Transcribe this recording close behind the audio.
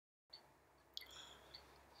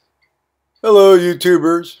Hello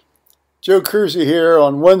YouTubers, Joe Kersey here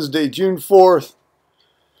on Wednesday, June 4th,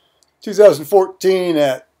 2014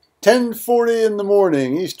 at 10:40 in the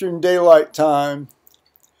morning, Eastern Daylight Time.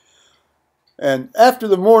 And after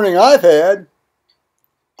the morning I've had,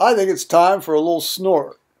 I think it's time for a little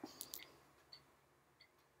snort.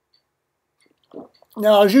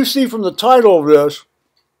 Now, as you see from the title of this,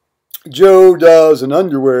 Joe does an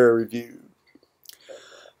underwear review.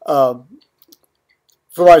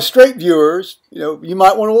 For my straight viewers, you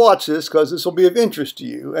might want to watch this because this will be of interest to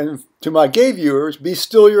you. And to my gay viewers, be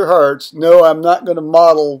still your hearts. No, I'm not going to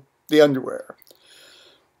model the underwear.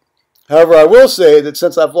 However, I will say that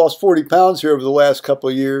since I've lost 40 pounds here over the last couple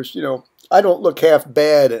of years, I don't look half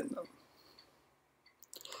bad in them,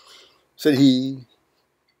 said he.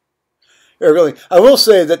 Really, I will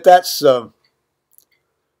say that that's had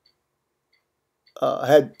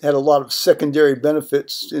a lot of secondary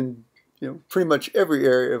benefits in pretty much every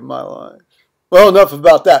area of my life. Well, enough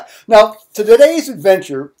about that. Now, to today's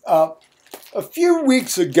adventure, a few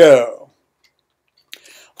weeks ago,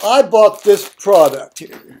 I bought this product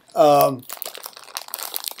here.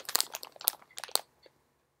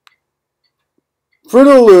 Fruit of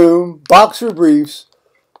the Loom Boxer Briefs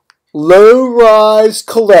Low-Rise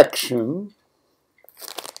Collection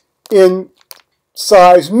in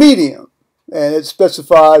size medium. And it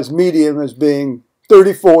specifies medium as being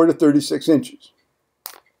 34 to 36 inches.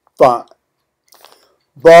 Fine.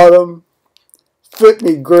 Bought them. Fit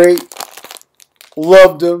me great.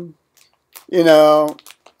 Loved them.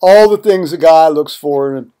 All the things a guy looks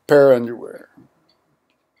for in a pair of underwear.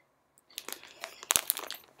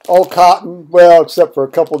 All cotton. Well, except for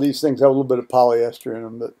a couple of these things have a little bit of polyester in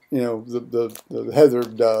them. But, the heather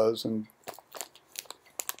does. And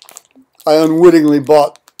I unwittingly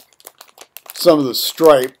bought some of the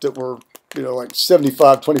stripe that were like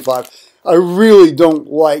 75-25. I really don't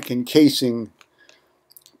like encasing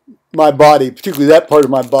my body, particularly that part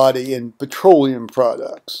of my body, in petroleum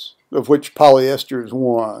products, of which polyester is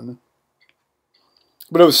one.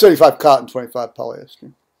 But it was 75 cotton, 25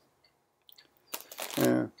 polyester.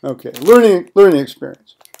 Yeah, okay. Learning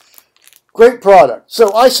experience. Great product.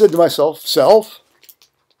 So I said to myself,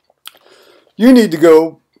 you need to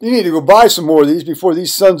go buy some more of these before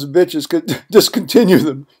these sons of bitches could discontinue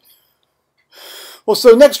them. Well,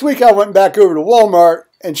 so next week I went back over to Wal-Mart,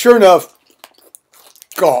 and sure enough,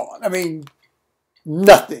 gone. I mean,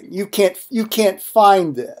 nothing. You can't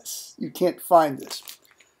find this. You can't find this.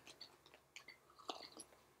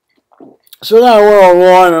 So then I went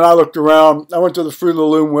online and I looked around. I went to the Fruit of the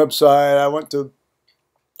Loom website. I went to,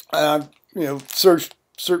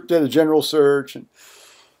 did a general search, and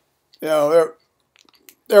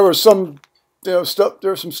there was some. Stuff.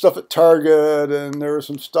 There was some stuff at Target, and there was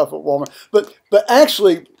some stuff at Walmart. But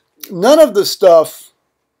actually, none of the stuff.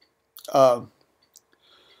 I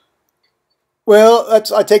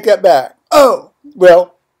take that back. Oh,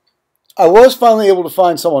 well, I was finally able to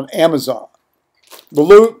find some on Amazon. The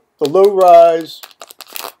low-rise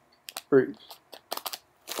briefs.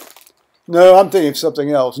 No, I'm thinking of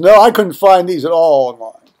something else. No, I couldn't find these at all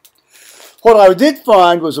online. What I did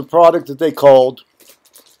find was a product that they called,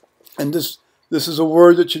 and this is a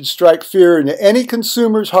word that should strike fear into any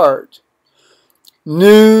consumer's heart,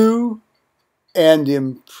 new and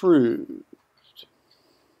improved.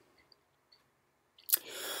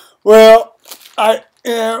 Well,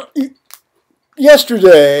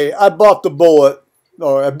 yesterday I bought the bullet,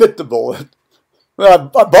 or I bit the bullet. Well,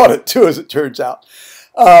 I bought it too, as it turns out.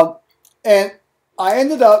 And I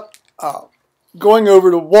ended up going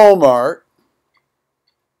over to Wal-Mart.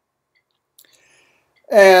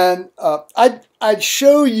 And I'd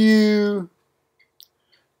show you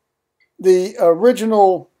the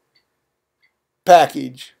original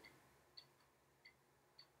package.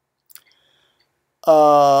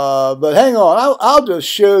 But hang on, I'll just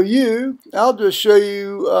show you. I'll just show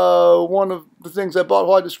you one of the things I bought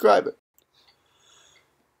while I describe it.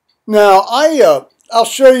 Now I'll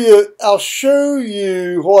show you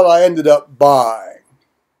what I ended up buying,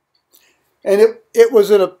 and it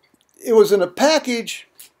was in a package.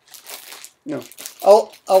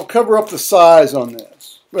 I'll cover up the size on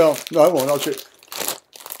this. Well, no, I won't. I'll show you.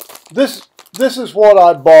 This is what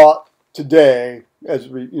I bought today, as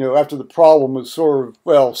after the problem was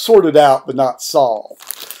sorted out but not solved.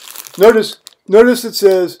 Notice it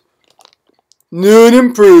says new and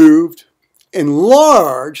improved,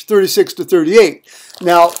 enlarged 36 to 38.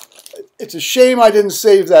 Now, it's a shame I didn't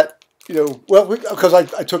save that. Because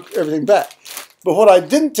I took everything back. But what I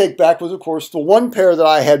didn't take back was, of course, the one pair that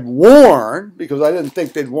I had worn, because I didn't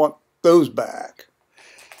think they'd want those back.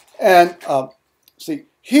 And see,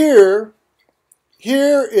 here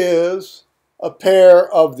is a pair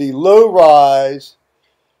of the low-rise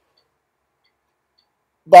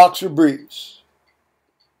boxer briefs.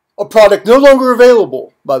 A product no longer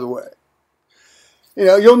available, by the way.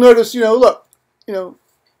 You'll notice, look,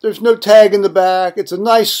 there's no tag in the back. It's a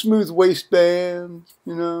nice smooth waistband,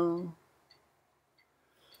 I'll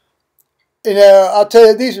tell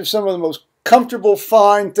you, these are some of the most comfortable,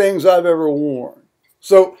 fine things I've ever worn.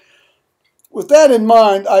 So, with that in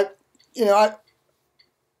mind, I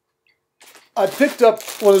picked up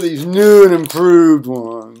one of these new and improved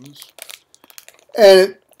ones,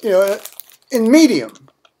 and in medium,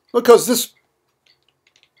 because this,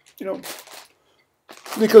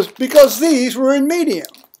 because these were in medium,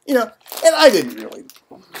 and I didn't really,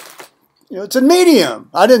 it's in medium.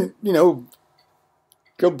 I didn't,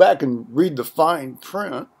 go back and read the fine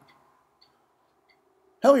print.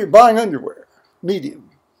 Hell, you're buying underwear,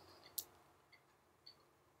 medium.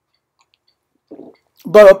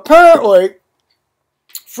 But apparently,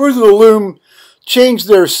 Fruit of the Loom changed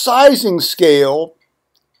their sizing scale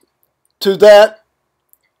to that,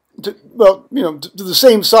 to the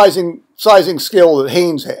same sizing scale that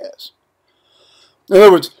Hanes has. In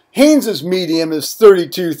other words, Hanes's medium is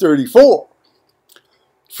 32-34.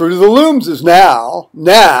 Fruit of the Loom's is now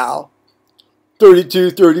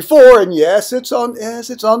 32-34, and yes, it's on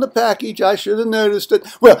the package. I should have noticed it.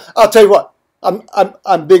 Well, I'll tell you what.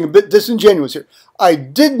 I'm being a bit disingenuous here. I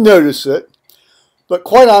did notice it, but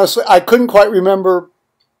quite honestly, I couldn't quite remember,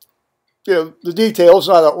 the details.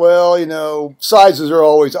 And I thought, well, sizes are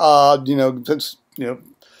always odd, since,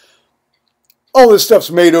 all this stuff's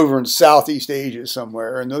made over in Southeast Asia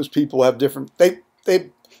somewhere, and those people have different, they're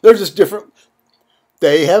just different.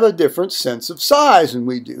 They have a different sense of size than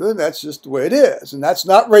we do, and that's just the way it is. And that's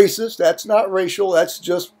not racist, that's not racial, that's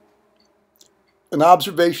just an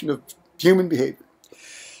observation of human behavior.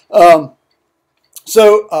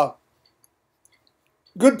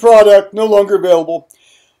 Good product, no longer available.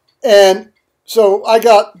 And so I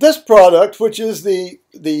got this product, which is the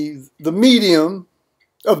medium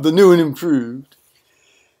of the new and improved.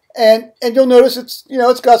 And you'll notice it's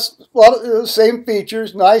got a lot of the same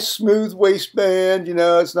features, nice smooth waistband,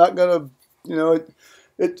 it's not gonna,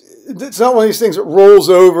 it's not one of these things that rolls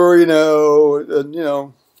over,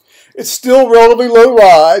 it's still relatively low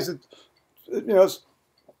rise.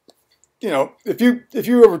 If you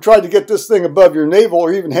ever tried to get this thing above your navel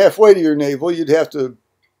or even halfway to your navel, you'd have to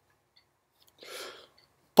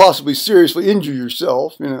possibly seriously injure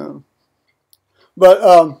yourself,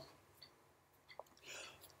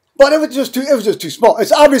 But it was just too small.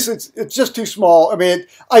 It's obviously it's just too small. I mean,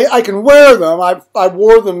 I can wear them. I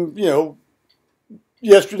wore them,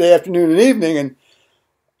 yesterday afternoon and evening, and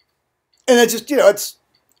it's just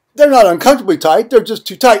they're not uncomfortably tight. They're just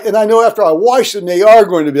too tight. And I know after I wash them, they are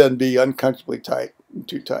going to be uncomfortably tight and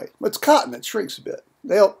too tight. But it's cotton. It shrinks a bit.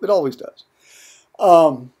 It always does.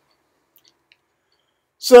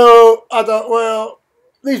 So I thought, well,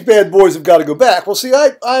 these bad boys have got to go back. Well, see,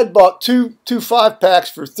 I had bought two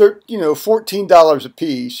 5-packs for $14 a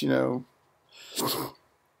piece.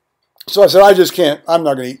 So I said, I just can't. I'm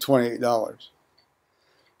not going to eat $28.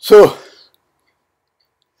 So,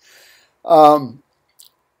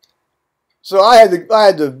 so I had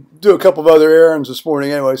to do a couple of other errands this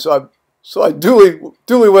morning anyway. So I duly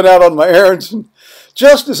went out on my errands, and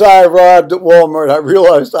just as I arrived at Walmart, I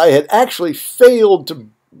realized I had actually failed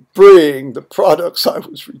to bring the products I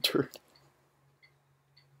was returning.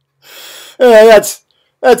 And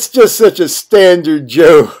that's just such a standard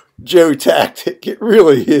Joe tactic. It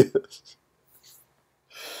really is.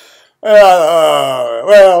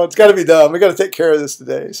 Well, it's got to be done. We got to take care of this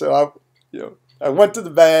today. So I went to the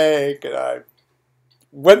bank and I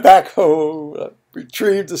went back home. I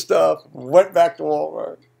retrieved the stuff. Went back to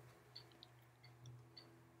Walmart.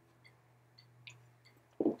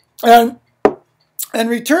 And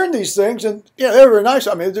returned these things, and they were nice.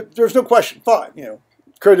 I mean, there's no question. Fine,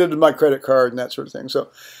 credited my credit card and that sort of thing. So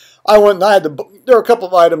I went and there were a couple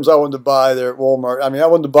of items I wanted to buy there at Walmart. I mean, I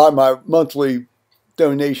wanted to buy my monthly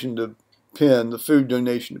donation to Penn, the food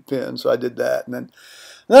donation to Penn. So I did that, and then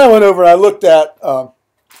I went over and I looked at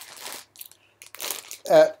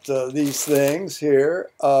these things here,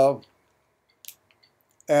 and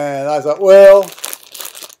I thought, well,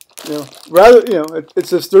 it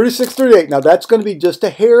says 36-38. Now that's going to be just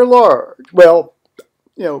a hair large. Well,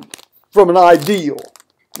 from an ideal,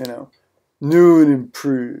 new and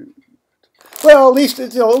improved. Well, at least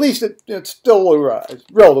it's still low rise,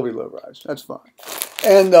 relatively low rise. That's fine.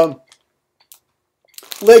 And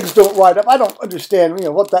legs don't ride up. I don't understand.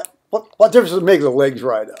 What difference does it make the legs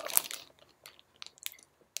ride up?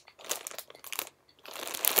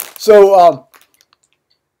 So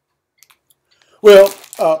Well,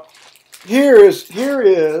 here is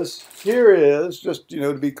just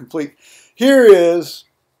to be complete. Here is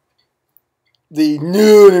the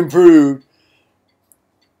new and improved.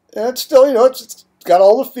 And it's still it's got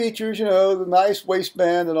all the features, the nice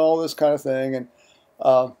waistband and all this kind of thing, and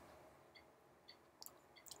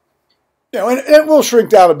and it will shrink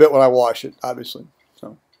down a bit when I wash it, obviously.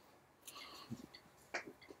 So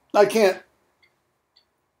I can't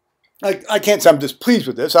say I'm displeased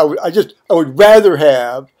with this. I would rather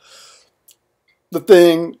have the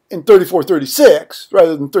thing in 3436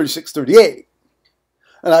 rather than 3638.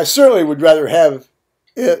 And I certainly would rather have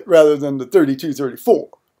it rather than the 3234.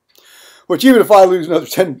 Which, even if I lose another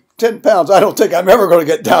 10 pounds, I don't think I'm ever going to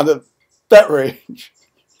get down to that range.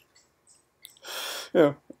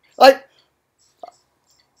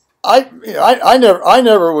 I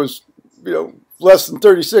never was less than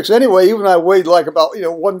 36 anyway. Even I weighed like about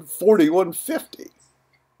 140, 150.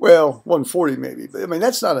 Well, 140 maybe, but I mean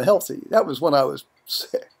that's not a healthy. That was when I was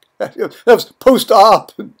sick. That was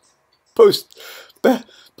post-op and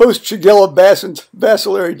post-Shigella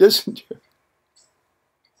bacillary dysentery.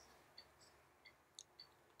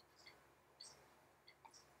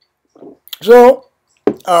 So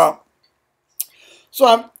I'm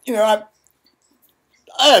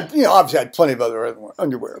I had obviously I had plenty of other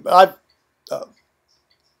underwear, but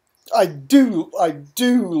I do like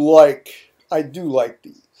these. I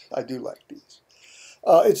do like these.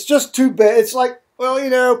 It's just too bad. It's like,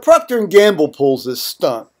 well, Procter and Gamble pulls this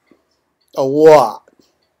stunt a lot.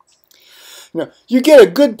 You get a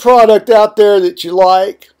good product out there that you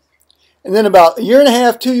like, and then about a year and a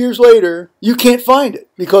half, 2 years later, you can't find it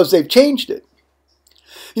because they've changed it.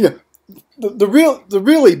 The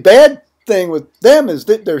really bad thing with them is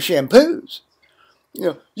that they're shampoos.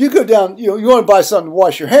 You go down, you want to buy something to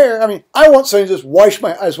wash your hair. I mean, I want something to just I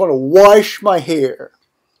just want to wash my hair.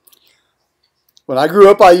 When I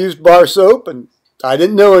grew up, I used bar soap, and I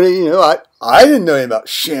didn't know any, I didn't know anything about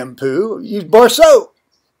shampoo. I used bar soap.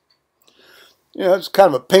 It's kind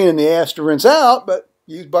of a pain in the ass to rinse out, but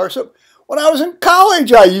use bar soap. When I was in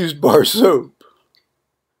college, I used bar soap.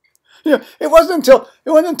 It wasn't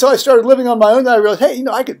until I started living on my own that I realized, hey,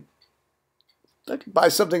 I could buy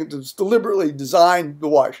something that's deliberately designed to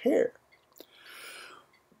wash hair.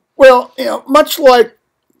 Well, much like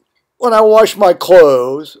when I wash my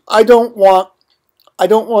clothes, I don't want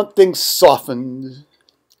things softened.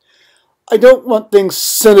 I don't want things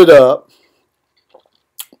scented up.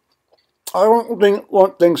 I don't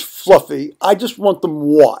want things fluffy. I just want them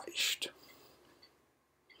washed.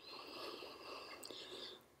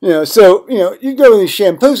 So you go to these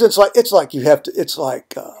shampoos.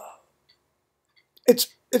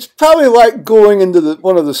 It's probably like going into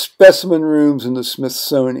one of the specimen rooms in the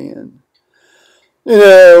Smithsonian.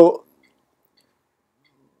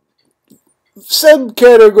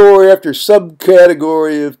 Subcategory after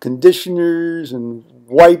subcategory of conditioners and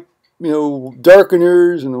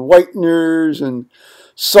darkeners and whiteners and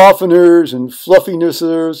softeners and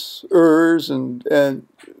fluffinessers and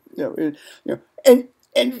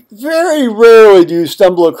very rarely do you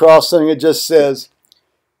stumble across something that just says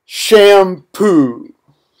shampoo.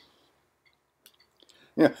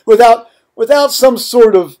 Without some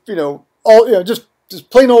sort of just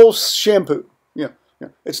plain old shampoo.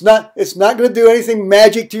 It's not going to do anything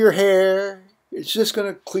magic to your hair. It's just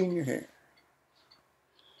going to clean your hair.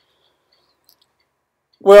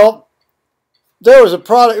 Well, there was a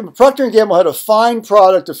product. Procter & Gamble had a fine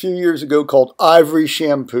product a few years ago called Ivory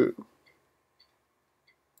shampoo.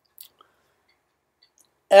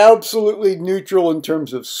 Absolutely neutral in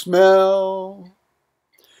terms of smell.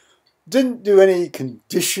 Didn't do any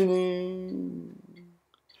conditioning.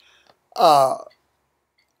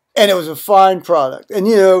 And it was a fine product. And,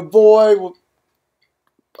 boy,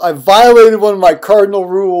 I violated one of my cardinal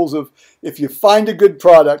rules of if you find a good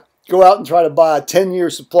product, go out and try to buy a 10-year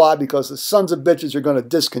supply because the sons of bitches are going to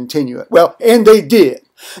discontinue it. Well, and they did.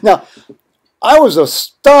 Now, I was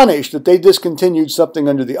astonished that they discontinued something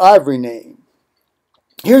under the Ivory name.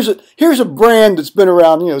 Here's a brand that's been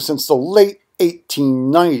around, since the late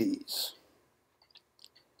 1890s.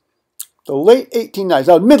 The late 1890s.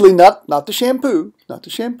 Now, admittedly, not the shampoo,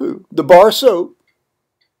 the bar soap.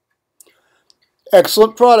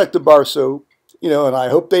 Excellent product, the bar soap. And I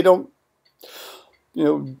hope they don't,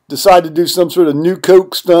 decide to do some sort of new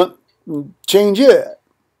Coke stunt and change it.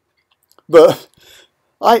 But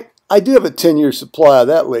I do have a 10-year supply of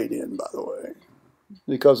that laid in, by the way,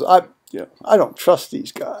 because I don't trust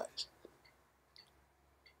these guys.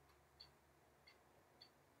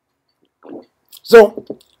 So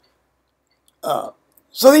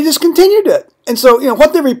they discontinued it. And so,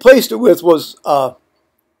 what they replaced it with was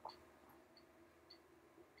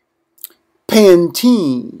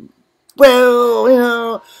Pantene. Well, you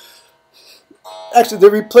know, actually they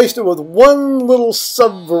replaced it with one little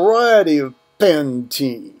sub-variety of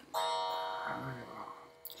Pantene,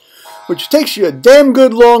 which takes you a damn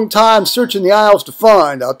good long time searching the aisles to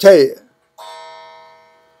find, I'll tell you.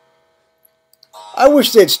 I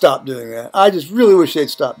wish they'd stop doing that. I just really wish they'd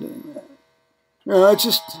stop doing that. You know, it's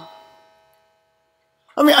just,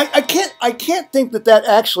 I mean, I can't think that that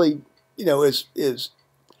actually, you know, is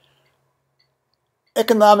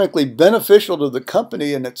economically beneficial to the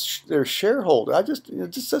company and their shareholder. I just, it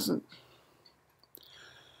just doesn't.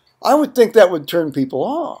 I would think that would turn people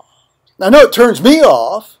off. I know it turns me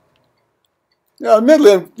off. You know,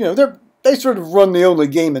 admittedly, you know, they sort of run the only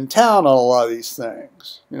game in town on a lot of these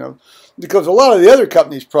things. You know, because a lot of the other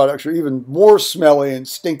companies' products are even more smelly and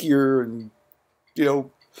stinkier, and you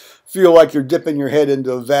know, feel like you're dipping your head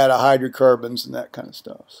into a vat of hydrocarbons and that kind of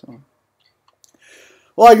stuff. So,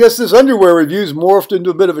 well, I guess this underwear review's morphed into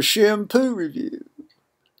a bit of a shampoo review.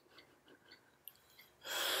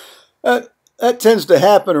 That tends to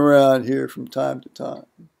happen around here from time to time.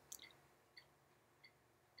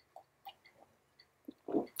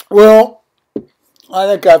 Well, I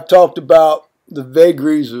think I've talked about the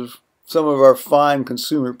vagaries of some of our fine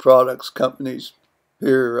consumer products companies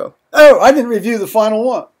here. Oh, I didn't review the final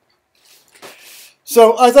one.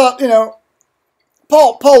 So I thought, you know,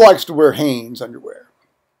 Paul likes to wear Hanes underwear.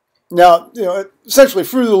 Now, you know, essentially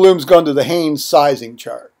Fruit of the Loom's gone to the Hanes sizing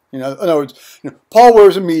chart. You know, in other words, you know, Paul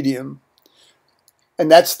wears a medium,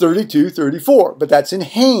 and that's 32, 34, but that's in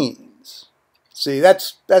Hanes. See,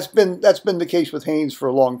 that's been the case with Hanes for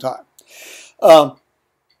a long time.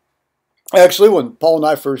 Actually, when Paul and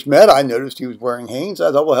I first met, I noticed he was wearing Hanes.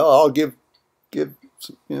 I thought, well, hell, I'll give you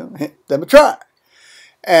know, them a try.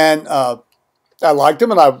 And I liked them,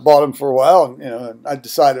 and I bought them for a while. And you know, and I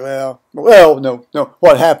decided, well, no.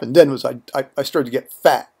 What happened then was I started to get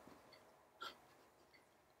fat.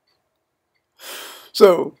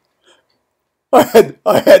 So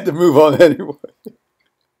I had to move on anyway.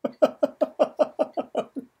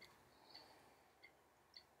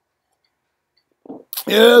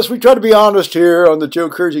 Yes, we try to be honest here on the Joe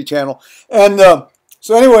Kersey channel. And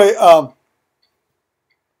so anyway,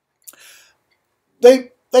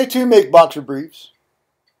 they too make boxer briefs.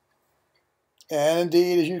 And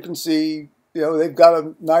indeed, as you can see, you know, they've got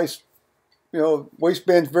a nice, you know,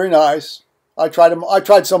 waistband's very nice. I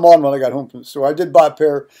tried some on when I got home from the store. I did buy a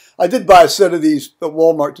pair. I did buy a set of these at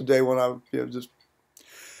Walmart today when I, you know,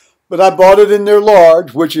 but I bought it in their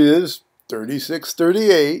large, which is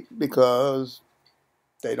 36-38, because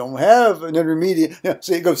they don't have an intermediate. You know,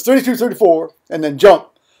 see, it goes 32-34 and then jump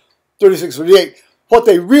 36-38. What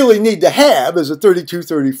they really need to have is a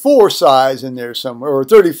 32-34 size in there somewhere, or a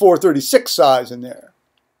 34-36 size in there.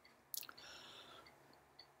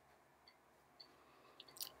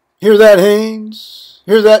 Hear that, Hanes?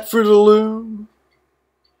 Hear that, Fruit of the Loom?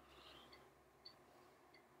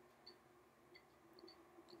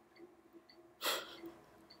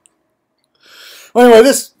 Well, anyway,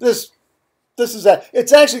 this is that.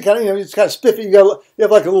 It's actually kind of, you know, it's kind of spiffy. You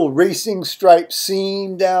have like a little racing stripe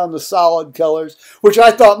seam down the solid colors, which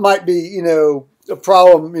I thought might be, you know, a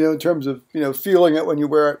problem, you know, in terms of, you know, feeling it when you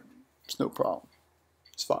wear it. It's no problem.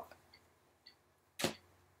 It's fine.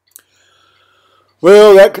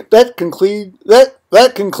 Well, that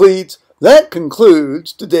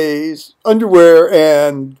concludes today's underwear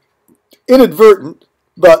and inadvertent,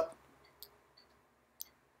 but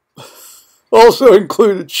also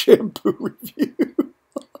included shampoo review.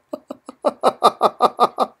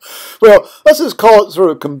 Well, let's just call it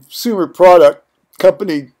sort of consumer product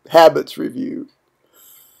company habits review.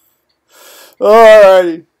 All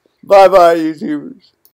righty. Bye-bye, YouTubers.